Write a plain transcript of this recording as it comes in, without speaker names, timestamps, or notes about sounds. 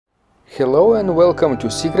Hello and welcome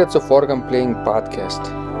to Secrets of Organ Playing podcast.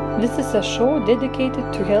 This is a show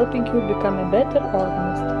dedicated to helping you become a better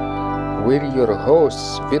organist. We're your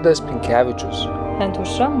hosts, Vidas Pinkevičius. And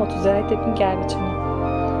Aušra Motūzaitė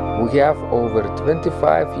Pinkevičienė. We have over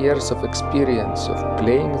 25 years of experience of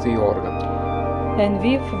playing the organ. And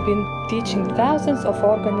we've been teaching thousands of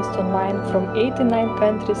organists online from 89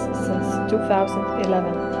 countries since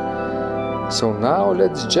 2011. So now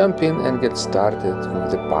let's jump in and get started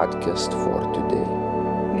with the podcast for today.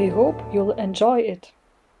 We hope you'll enjoy it.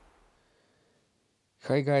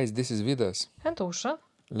 Hi guys, this is Vidas. And Aušra.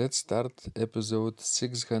 Let's start episode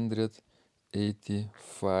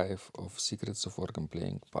 685 of Secrets of Organ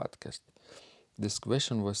Playing podcast. This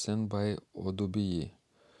question was sent by Odubi,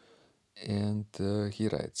 and he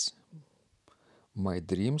writes, "My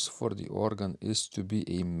dreams for the organ is to be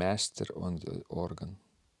a master on the organ.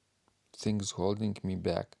 Things holding me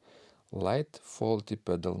back: light, faulty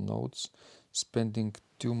pedal notes, spending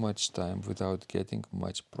too much time without getting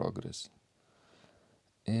much progress,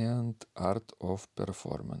 and art of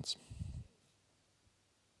performance."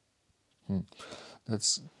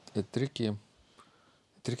 That's a tricky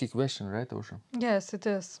question, right, Ausra? Yes, it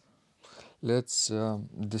is. Let's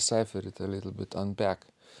decipher it a little bit, unpack,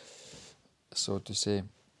 so to say.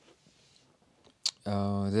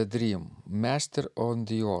 The dream, master on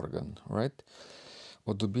the organ, right?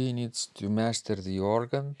 Odubi needs to master the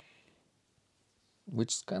organ,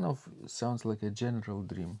 which kind of sounds like a general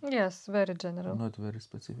dream. Yes, very general. Not very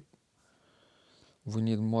specific. We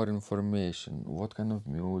need more information. What kind of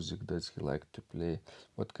music does he like to play?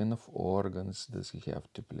 What kind of organs does he have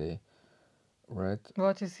to play? Right?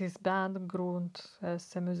 What is his background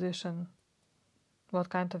as a musician? What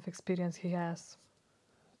kind of experience he has?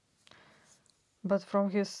 But from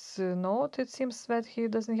his note, it seems that he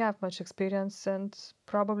doesn't have much experience and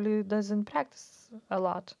probably doesn't practice a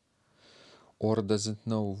lot. Or doesn't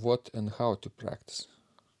know what and how to practice.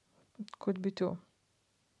 Could be too.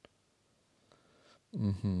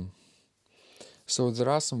 So there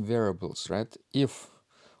are some variables, right? If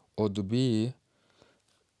Odubi,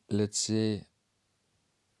 let's say,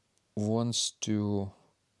 wants to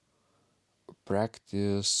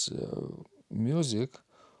practice music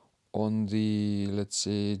on the, let's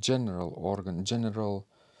say, general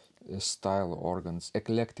style organs,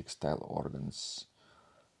 eclectic style organs,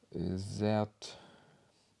 that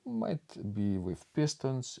might be with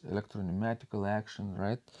pistons, electropneumatical action,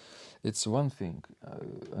 right? It's one thing,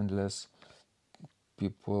 unless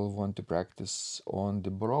people want to practice on the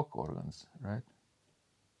Baroque organs, right?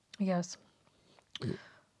 Yes. Yeah.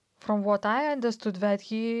 From what I understood, that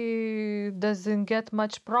he doesn't get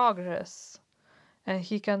much progress and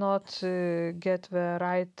he cannot get the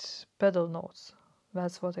right pedal notes.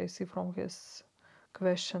 That's what I see from his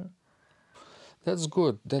question. That's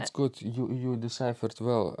good. You deciphered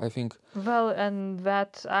well. I think. Well, and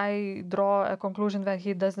that I draw a conclusion that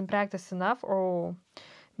he doesn't practice enough, or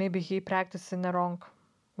maybe he practices in the wrong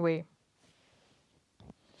way.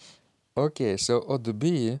 Okay, so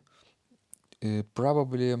Odubi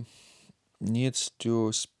probably needs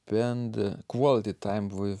to spend quality time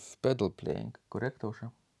with pedal playing, correct,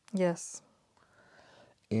 Ausra? Yes.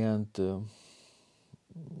 And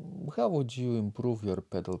how would you improve your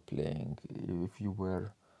pedal playing if you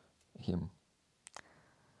were him?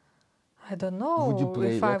 I don't know Would you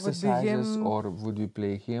play if I would be exercises, him. or would you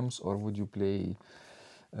play hymns, or would you play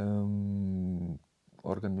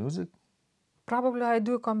organ music? Probably I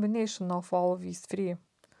do a combination of all of these three.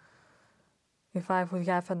 If I would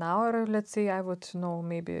have an hour, let's say, I would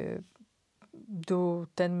maybe do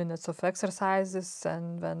 10 minutes of exercises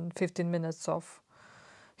and then 15 minutes of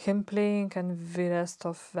hymn playing, and the rest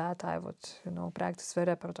of that I would, practice the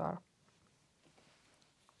repertoire.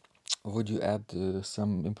 Would you add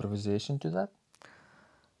some improvisation to that?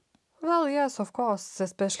 Well, yes, of course,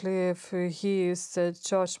 especially if he is a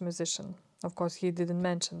church musician. Of course, he didn't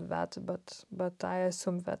mention that, but I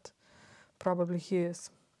assume that probably he is.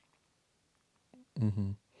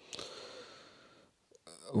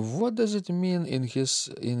 What does it mean in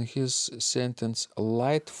his sentence?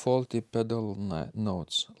 Light, faulty pedal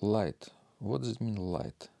notes. Light. What does it mean,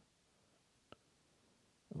 light?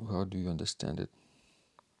 How do you understand it?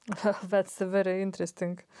 That's a very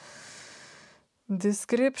interesting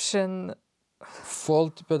description.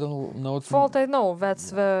 Faulty pedal notes. Fault, I know,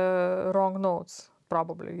 that's the wrong notes,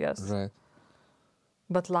 probably, yes. Right.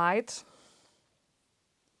 But light?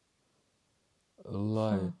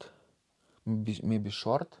 Light. Maybe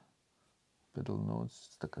short pedal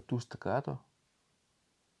notes. Too staccato.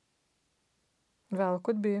 Well,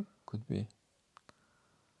 could be. Could be.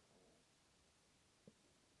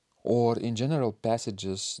 or in general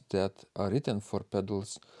passages that are written for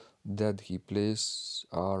pedals that he plays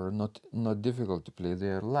are not difficult to play. They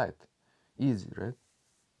are light, easy, right?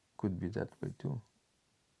 Could be that way too.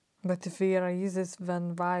 But if they are easy,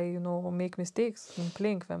 then why, make mistakes in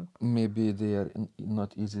playing them? Maybe they are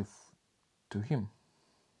not easy to him.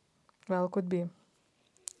 Well, could be.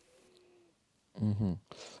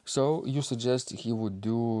 So you suggest he would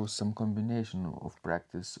do some combination of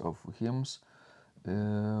practice of hymns,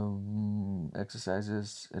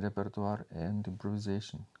 exercises, repertoire, and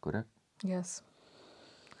improvisation, correct? Yes.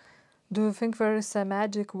 Do you think there is a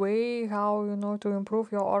magic way how, to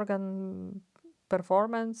improve your organ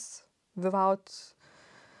performance without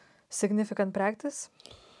significant practice?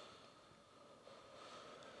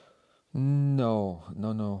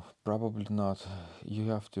 No, probably not. You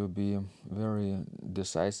have to be very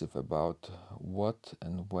decisive about what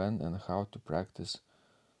and when and how to practice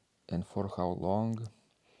and for how long,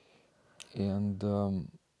 and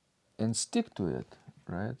stick to it,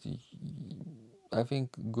 right? I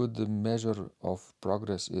think good measure of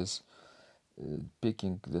progress is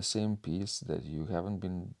picking the same piece that you haven't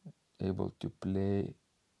been able to play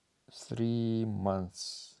 3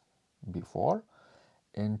 months before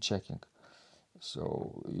and checking.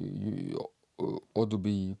 So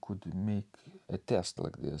ODB could make a test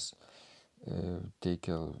like this. Take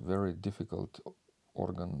a very difficult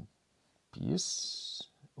organ piece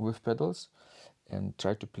with pedals and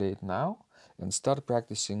try to play it now and start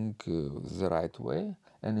practicing the right way.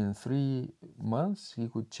 And in 3 months, he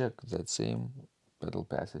could check that same pedal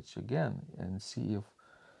passage again and see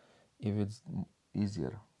if it's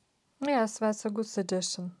easier. Yes, that's a good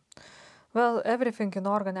suggestion. Well, everything in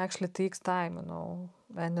organ actually takes time,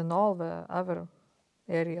 and in all the other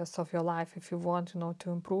areas of your life, if you want,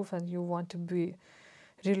 to improve and you want to be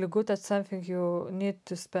really good at something, you need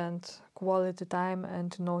to spend quality time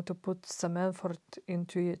and, to put some effort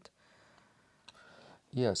into it.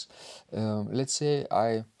 Yes. Let's say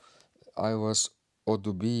I was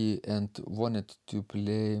ODB and wanted to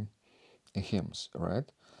play hymns, right?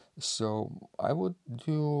 So I would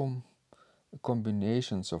do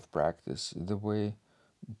combinations of practice the way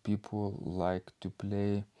people like to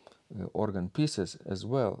play organ pieces as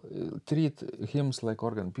well. Treat hymns like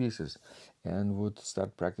organ pieces and would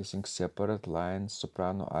start practicing separate lines,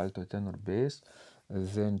 soprano, alto, tenor, bass,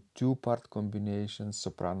 then two-part combinations,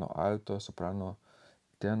 soprano, alto, soprano,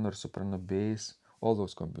 tenor, soprano, bass, all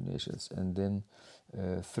those combinations, and then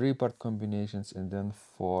three-part combinations, and then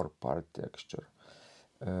four-part texture.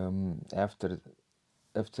 After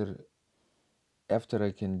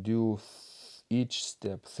I can do each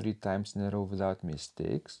step 3 times in a row without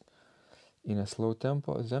mistakes in a slow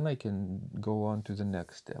tempo, then I can go on to the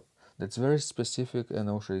next step. That's very specific, and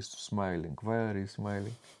Osha is smiling. Why are you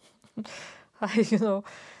smiling?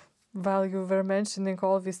 While you were mentioning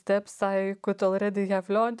all these steps, I could already have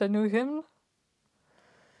learned a new hymn.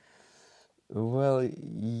 Well,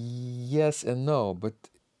 yes and no, but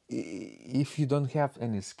if you don't have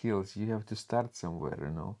any skills, you have to start somewhere.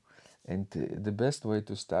 And the best way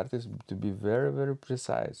to start is to be very, very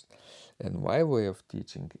precise. And my way of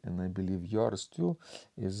teaching, and I believe yours too,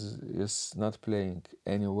 is not playing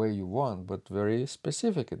any way you want, but very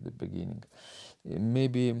specific at the beginning.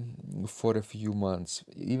 Maybe for a few months,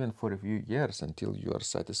 even for a few years, until you are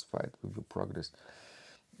satisfied with your progress.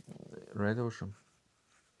 Right, Ocean?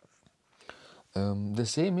 The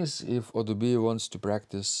same is if ODB wants to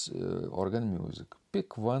practice organ music.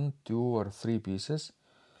 Pick 1, 2, or 3 pieces,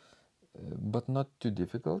 but not too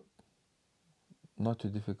difficult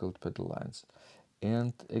pedal lines.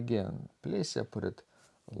 And again, play separate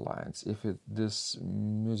lines. If this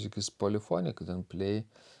music is polyphonic, then play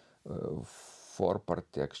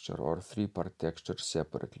 4-part texture or 3-part texture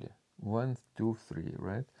separately. 1, 2, 3,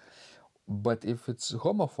 right? But if it's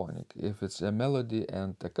homophonic, if it's a melody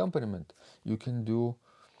and accompaniment, you can do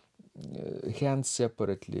hands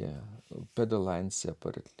separately, pedal lines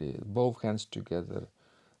separately, both hands together,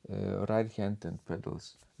 right hand and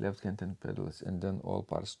pedals, left hand and pedals, and then all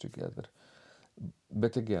parts together.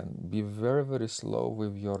 But again, be very, very slow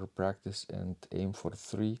with your practice and aim for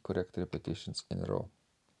 3 correct repetitions in a row.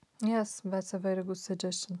 Yes, that's a very good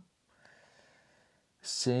suggestion.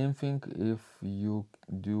 Same thing if you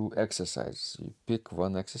do exercise. You pick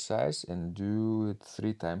one exercise and do it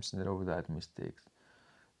 3 times in a row without mistakes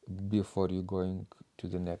before you going to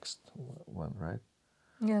the next one, right?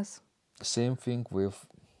 Yes. Same thing with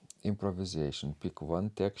improvisation. Pick one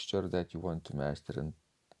texture that you want to master and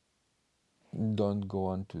don't go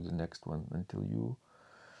on to the next one until you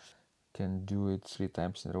can do it 3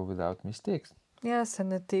 times in a row without mistakes. Yes,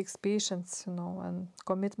 and it takes patience, and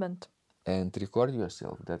commitment. and record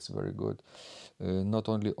yourself. That's very good. Not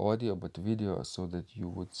only audio but video, so that you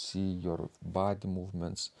would see your body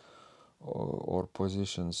movements or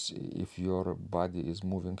positions, if your body is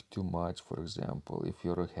moving too much, for example, if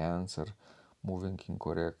your hands are moving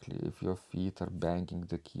incorrectly, if your feet are banging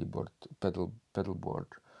the keyboard, pedal board,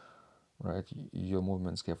 right? Your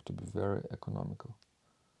movements have to be very economical.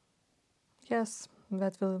 Yes,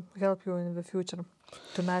 that will help you in the future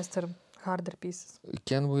to master harder pieces.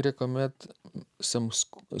 Can we recommend some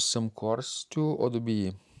course to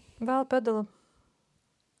ODBE? Well, pedal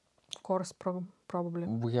course probably.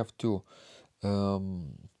 We have two.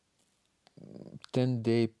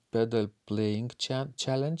 10-day pedal playing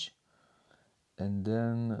challenge, and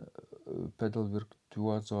then pedal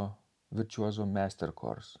virtuoso master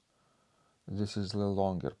course. This is a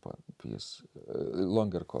longer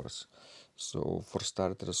course. So for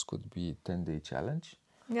starters could be 10-day challenge.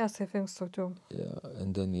 Yes, I think so too. Yeah,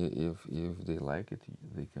 and then if they like it,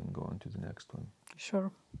 they can go on to the next one.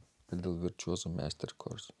 Sure. Pedal virtuoso master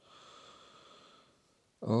course.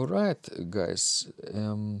 All right, guys.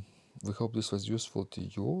 We hope this was useful to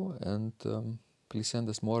you, and please send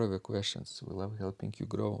us more of your questions. We love helping you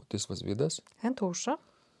grow. This was Vidas. And Ausra.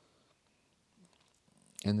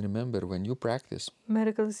 And remember, when you practice,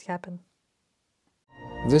 miracles happen.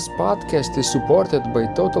 This podcast is supported by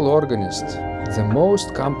Total Organist, the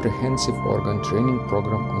most comprehensive organ training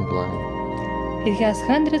program online. It has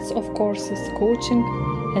hundreds of courses, coaching,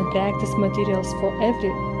 and practice materials for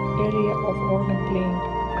every area of organ playing.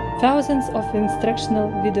 Thousands of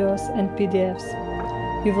instructional videos and PDFs.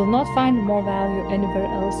 You will not find more value anywhere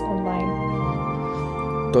else online.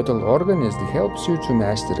 Total Organist helps you to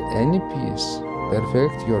master any piece,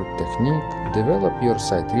 perfect your technique, develop your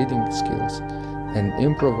sight reading skills, and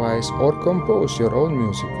improvise or compose your own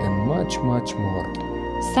music, and much, much more.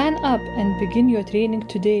 Sign up and begin your training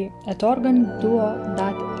today at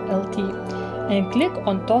organduo.lt and click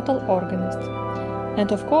on Total Organist.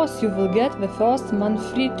 And of course, you will get the first month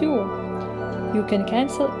free too. You can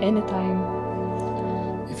cancel anytime.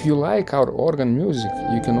 If you like our organ music,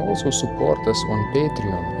 you can also support us on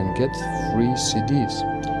Patreon and get free CDs.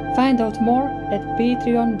 Find out more at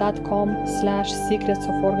patreon.com/secrets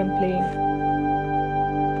of organ playing.